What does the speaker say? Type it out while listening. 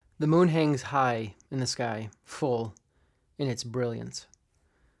The moon hangs high in the sky, full in its brilliance.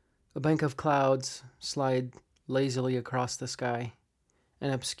 A bank of clouds slide lazily across the sky,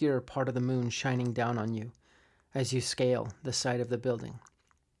 an obscure part of the moon shining down on you as you scale the side of the building.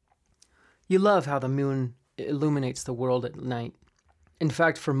 You love how the moon illuminates the world at night. In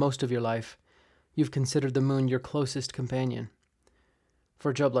fact, for most of your life, you've considered the moon your closest companion. For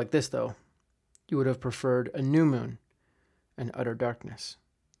a job like this, though, you would have preferred a new moon and utter darkness.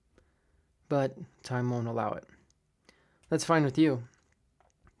 But time won't allow it. That's fine with you.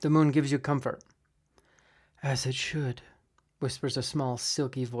 The moon gives you comfort. As it should, whispers a small,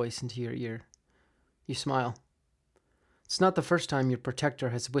 silky voice into your ear. You smile. It's not the first time your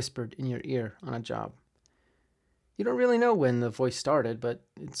protector has whispered in your ear on a job. You don't really know when the voice started, but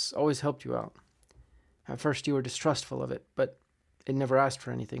it's always helped you out. At first you were distrustful of it, but it never asked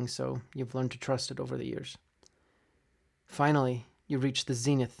for anything, so you've learned to trust it over the years. Finally, you reach the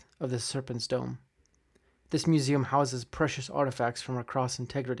zenith of the Serpent's Dome. This museum houses precious artifacts from across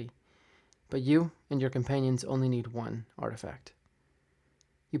integrity, but you and your companions only need one artifact.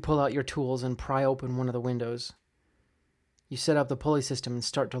 You pull out your tools and pry open one of the windows. You set up the pulley system and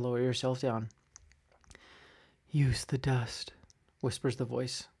start to lower yourself down. Use the dust, whispers the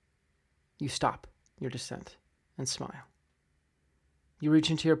voice. You stop your descent and smile. You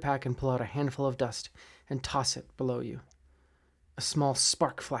reach into your pack and pull out a handful of dust and toss it below you. A small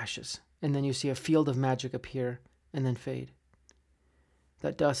spark flashes, and then you see a field of magic appear and then fade.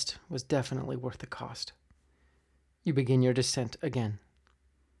 That dust was definitely worth the cost. You begin your descent again.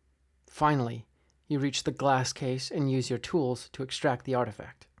 Finally, you reach the glass case and use your tools to extract the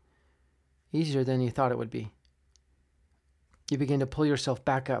artifact. Easier than you thought it would be. You begin to pull yourself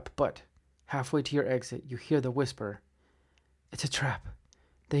back up, but halfway to your exit, you hear the whisper, "It's a trap.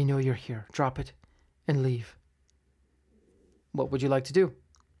 They know you're here. Drop it and leave." What would you like to do?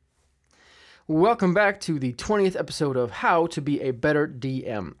 Welcome back to the 20th episode of How to Be a Better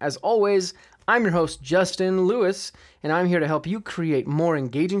DM. As always, I'm your host, Justin Lewis, and I'm here to help you create more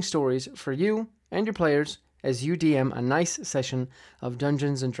engaging stories for you and your players as you DM a nice session of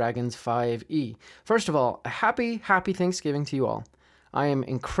Dungeons & Dragons 5e. First of all, a happy Thanksgiving to you all. I am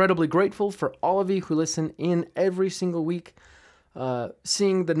incredibly grateful for all of you who listen in every single week.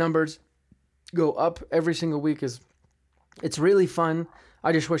 Seeing the numbers go up every single week it's really fun.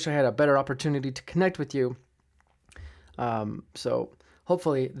 I just wish I had a better opportunity to connect with you. So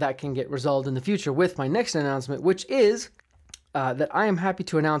hopefully that can get resolved in the future with my next announcement, which is that I am happy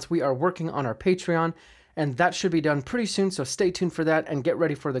to announce we are working on our Patreon, and that should be done pretty soon, so stay tuned for that and get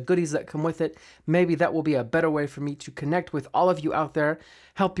ready for the goodies that come with it. Maybe that will be a better way for me to connect with all of you out there,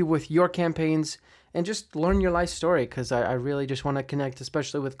 help you with your campaigns, and just learn your life story, because I really just want to connect,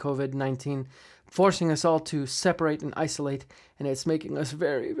 especially with COVID-19 forcing us all to separate and isolate, and it's making us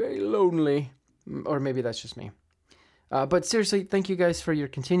very, very lonely. Or maybe that's just me. But seriously, thank you guys for your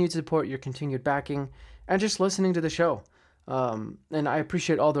continued support, your continued backing, and just listening to the show. And I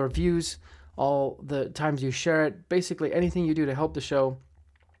appreciate all the reviews, all the times you share it. Basically, anything you do to help the show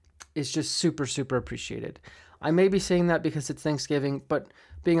is just super, super appreciated. I may be saying that because it's Thanksgiving, but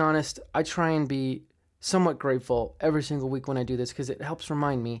being honest, I try and be somewhat grateful every single week when I do this, because it helps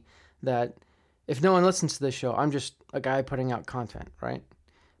remind me that if no one listens to this show, I'm just a guy putting out content, right?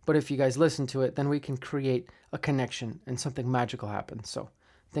 But if you guys listen to it, then we can create a connection and something magical happens. So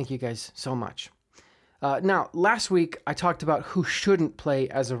thank you guys so much. Now, last week, I talked about who shouldn't play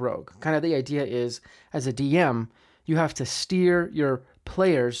as a rogue. Kind of the idea is, as a DM, you have to steer your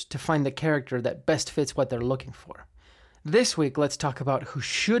players to find the character that best fits what they're looking for. This week, let's talk about who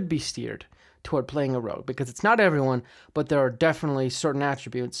should be steered toward playing a rogue, because it's not everyone, but there are definitely certain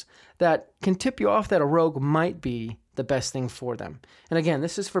attributes that can tip you off that a rogue might be the best thing for them. And again,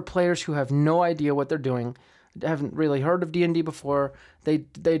 this is for players who have no idea what they're doing, haven't really heard of D&D before, they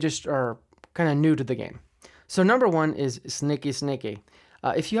just are kind of new to the game. So number one is sneaky.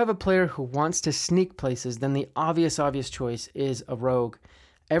 If you have a player who wants to sneak places, then the obvious choice is a rogue.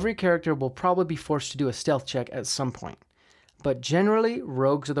 Every character will probably be forced to do a stealth check at some point. But generally,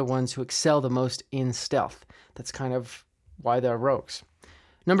 rogues are the ones who excel the most in stealth. That's kind of why they're rogues.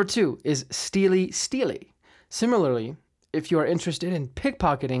 Number two is steely. Similarly, if you are interested in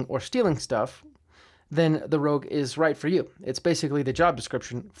pickpocketing or stealing stuff, then the rogue is right for you. It's basically the job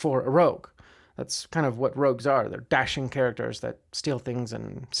description for a rogue. That's kind of what rogues are. They're dashing characters that steal things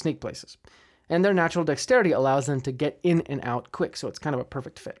and sneak places. And their natural dexterity allows them to get in and out quick, so it's kind of a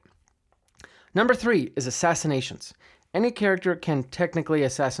perfect fit. Number three is assassinations. Any character can technically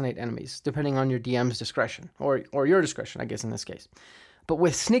assassinate enemies, depending on your DM's discretion, or your discretion, I guess, in this case. But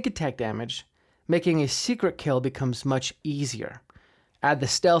with sneak attack damage, making a secret kill becomes much easier. Add the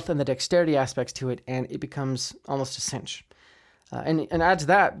stealth and the dexterity aspects to it, and it becomes almost a cinch. And add to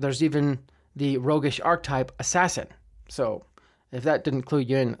that, there's even the roguish archetype assassin. So if that didn't clue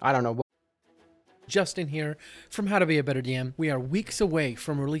you in, I don't know. Justin here from How to Be a Better DM. We are weeks away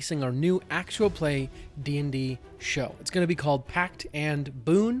from releasing our new actual play D&D show. It's going to be called Pact and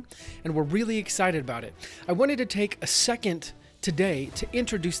Boon, and we're really excited about it. I wanted to take a second today to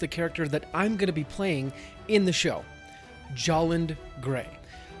introduce the character that I'm going to be playing in the show, Jolland Grey.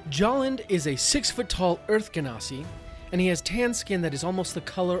 Jolland is a 6-foot-tall Earth Genasi, and he has tan skin that is almost the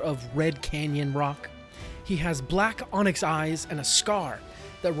color of Red Canyon rock. He has black onyx eyes and a scar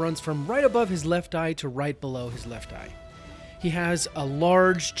that runs from right above his left eye to right below his left eye. He has a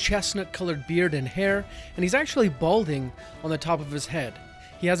large chestnut-colored beard and hair, and he's actually balding on the top of his head.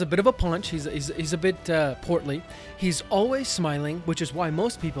 He has a bit of a paunch. He's a bit portly. He's always smiling, which is why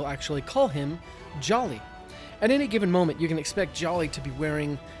most people actually call him Jolly. At any given moment, you can expect Jolly to be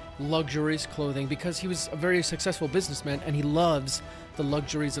wearing luxurious clothing because he was a very successful businessman and he loves the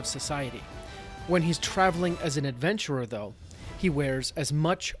luxuries of society. When he's traveling as an adventurer, though, he wears as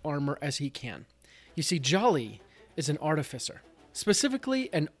much armor as he can. You see, Jolly is an artificer, specifically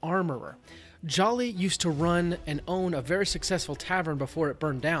an armorer. Jolly used to run and own a very successful tavern before it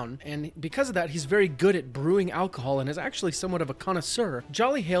burned down, and because of that, he's very good at brewing alcohol and is actually somewhat of a connoisseur.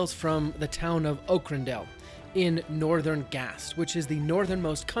 Jolly hails from the town of Oakrendell in northern Gast, which is the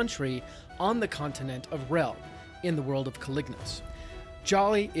northernmost country on the continent of Rel in the world of Calignos.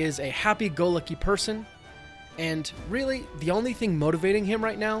 Jolly is a happy-go-lucky person, and really, the only thing motivating him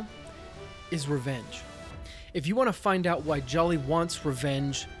right now is revenge. If you want to find out why Jolly wants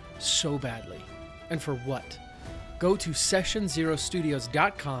revenge so badly, and for what, go to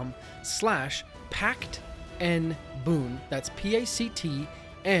sessionzerostudios.com/pactnboon, that's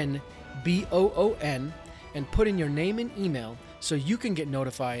PACTNBOON, and put in your name and email so you can get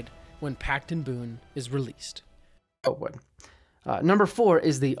notified when Pact and Boon is released. Number 4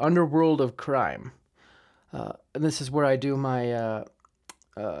 is the Underworld of Crime. And this is where I do my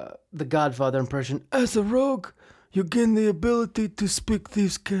the Godfather impression. As a rogue, you gain the ability to speak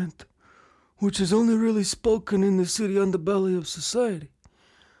thieves' cant, which is only really spoken in the city underbelly of society.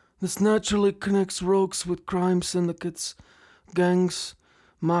 This naturally connects rogues with crime syndicates, gangs,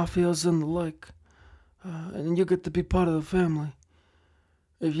 mafias, and the like. And you get to be part of the family.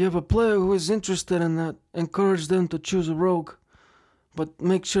 If you have a player who is interested in that, encourage them to choose a rogue. But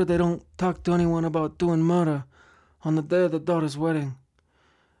make sure they don't talk to anyone about doing murder on the day of the daughter's wedding.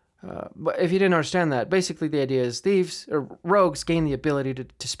 But if you didn't understand that, basically the idea is thieves or rogues gain the ability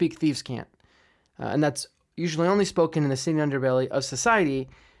to speak thieves' cant. And that's usually only spoken in the city underbelly of society,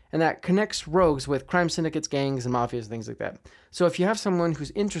 and that connects rogues with crime syndicates, gangs, and mafias, and things like that. So if you have someone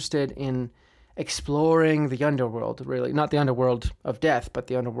who's interested in exploring the underworld, really, not the underworld of death, but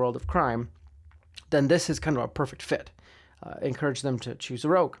the underworld of crime, then this is kind of a perfect fit. Encourage them to choose a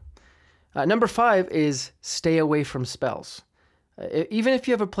rogue. Number 5 is stay away from spells. Even if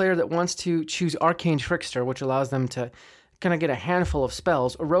you have a player that wants to choose Arcane Trickster, which allows them to kind of get a handful of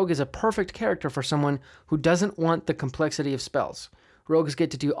spells, a rogue is a perfect character for someone who doesn't want the complexity of spells. Rogues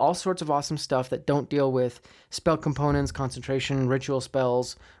get to do all sorts of awesome stuff that don't deal with spell components, concentration, ritual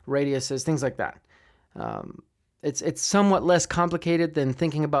spells, radiuses, things like that. It's somewhat less complicated than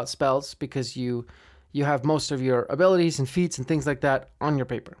thinking about spells because you have most of your abilities and feats and things like that on your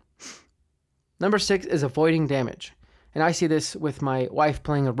paper. Number 6 is avoiding damage. And I see this with my wife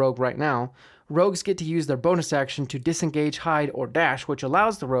playing a rogue right now. Rogues get to use their bonus action to disengage, hide, or dash, which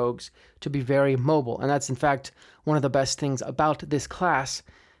allows the rogues to be very mobile. And that's, in fact, one of the best things about this class.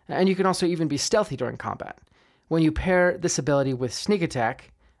 And you can also even be stealthy during combat. When you pair this ability with sneak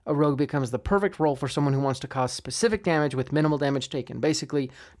attack, a rogue becomes the perfect role for someone who wants to cause specific damage with minimal damage taken.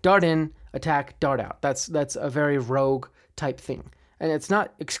 Basically, dart in, attack, dart out. That's a very rogue type thing. And it's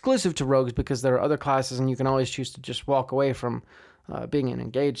not exclusive to rogues because there are other classes and you can always choose to just walk away from being in an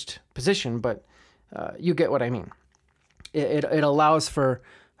engaged position, but you get what I mean. It allows for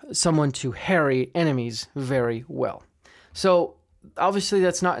someone to harry enemies very well. So obviously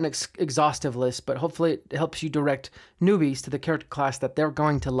that's not an exhaustive list, but hopefully it helps you direct newbies to the character class that they're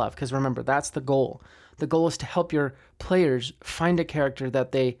going to love, because remember, that's the goal. The goal is to help your players find a character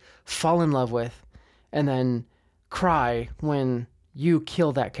that they fall in love with and then cry when you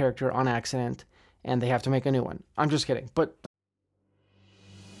kill that character on accident and they have to make a new one. I'm just kidding. But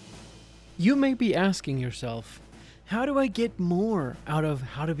you may be asking yourself, how do I get more out of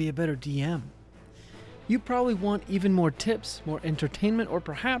How to Be a Better DM? You probably want even more tips, more entertainment, or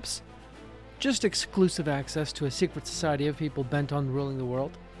perhaps just exclusive access to a secret society of people bent on ruling the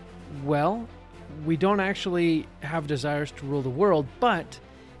world. Well, we don't actually have desires to rule the world, but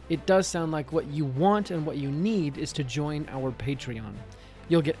it does sound like what you want and what you need is to join our Patreon.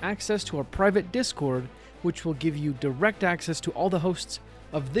 You'll get access to our private Discord, which will give you direct access to all the hosts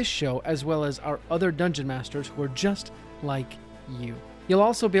of this show, as well as our other Dungeon Masters who are just like you. You'll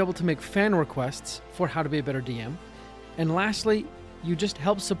also be able to make fan requests for How to Be a Better DM. And lastly, you just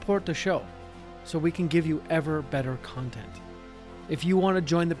help support the show so we can give you ever better content. If you want to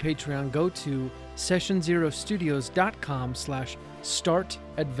join the Patreon, go to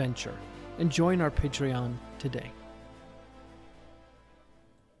sessionzerostudios.com/startadventure and join our Patreon today.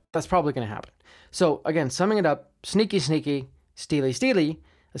 That's probably going to happen. So again, summing it up, sneaky, steely,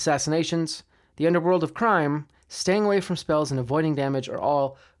 assassinations, the underworld of crime, staying away from spells, and avoiding damage are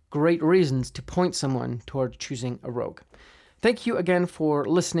all great reasons to point someone toward choosing a rogue. Thank you again for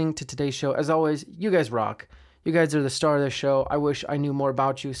listening to today's show. As always, you guys rock. You guys are the star of this show. I wish I knew more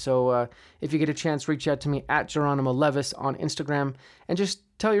about you. So if you get a chance, reach out to me at Geronimo Levis on Instagram and just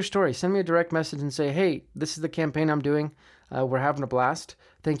tell your story. Send me a direct message and say, hey, this is the campaign I'm doing. We're having a blast.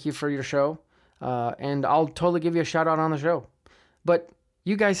 Thank you for your show. And I'll totally give you a shout out on the show. But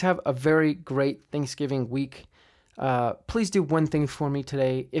you guys have a very great Thanksgiving week. Please do one thing for me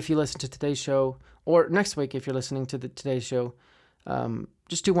today. If you listen to today's show, or next week if you're listening to today's show,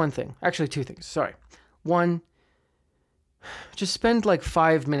 just do one thing. Actually, two things. Sorry. One, just spend like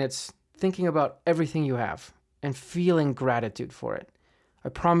 5 minutes thinking about everything you have and feeling gratitude for it. I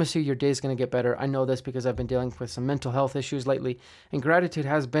promise you your day is going to get better. I know this because I've been dealing with some mental health issues lately, and gratitude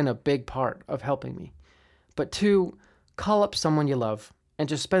has been a big part of helping me. But two, call up someone you love and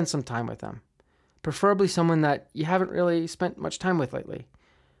just spend some time with them. Preferably someone that you haven't really spent much time with lately.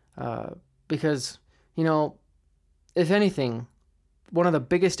 Because, you know, if anything, one of the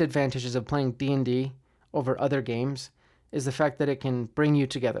biggest advantages of playing D&D over other games is the fact that it can bring you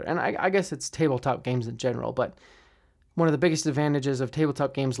together. And I guess it's tabletop games in general, but one of the biggest advantages of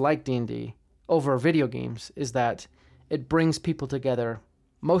tabletop games like D&D over video games is that it brings people together,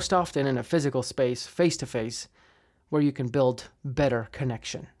 most often in a physical space, face-to-face, where you can build better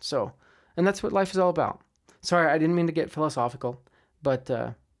connection. And that's what life is all about. Sorry, I didn't mean to get philosophical, but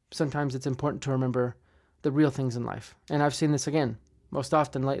sometimes it's important to remember the real things in life. And I've seen this again, most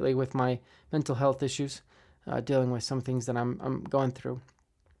often lately with my mental health issues, dealing with some things that I'm going through.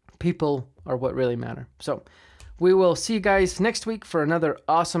 People are what really matter. So we will see you guys next week for another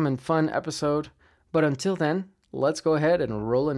awesome and fun episode. But until then, let's go ahead and roll in.